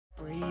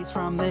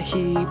From the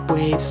heat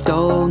wave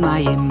stole my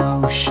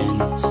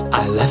emotions.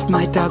 I left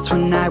my doubts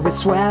when I was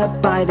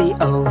swept by the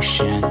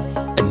ocean,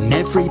 and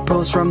every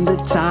pulse from the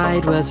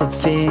tide was a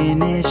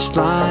finish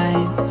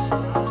line.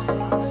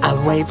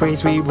 A wave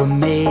race we were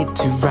made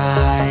to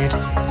ride.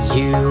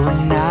 You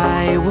and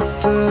I were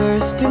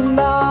first in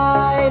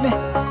line,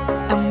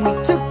 and we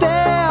took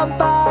them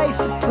by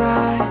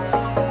surprise.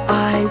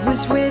 I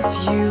was with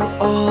you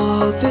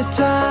all the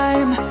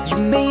time. You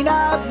may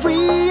not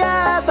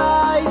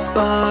realize,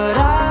 but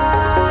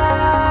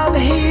I'm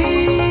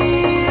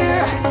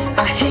here.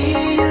 I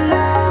hear you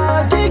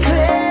loud and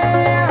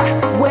clear.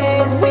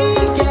 When we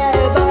get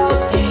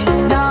lost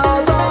in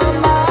our own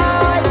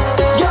minds,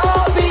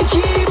 you'll be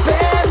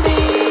keeping me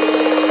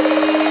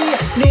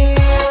near.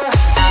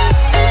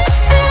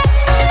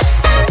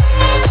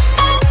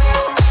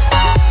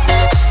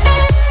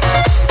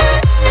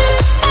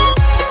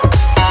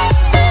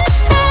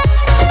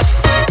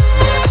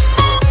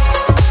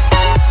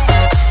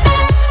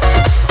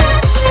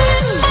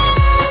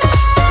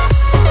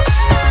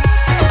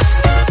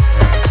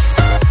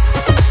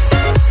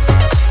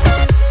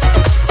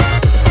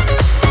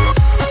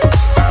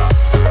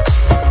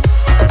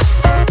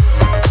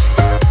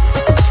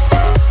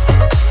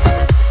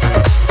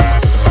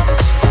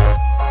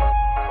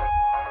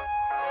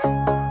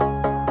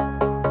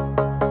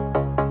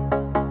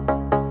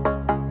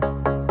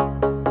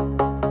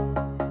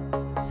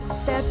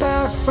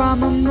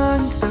 From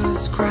among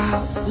those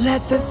crowds,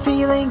 let the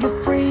feeling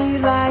of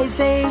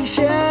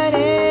realization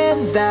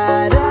in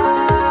that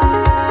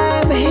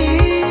I'm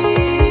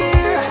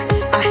here.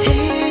 I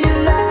hear you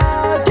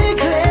loud and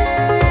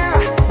clear.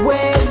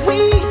 When we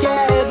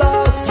get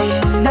lost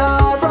in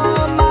our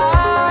own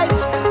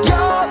minds,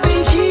 you'll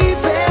be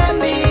keeping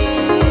me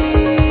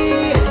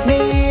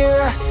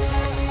near.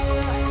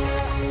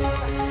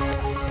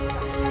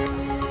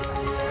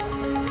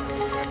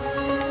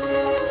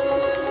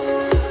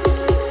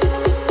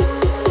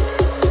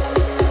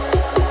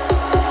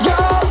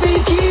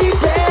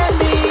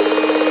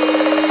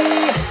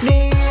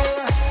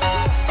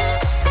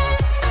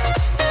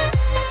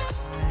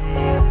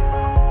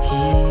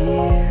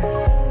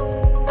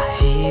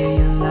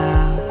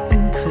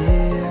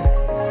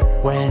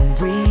 When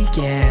we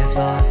get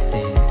lost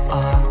in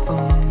our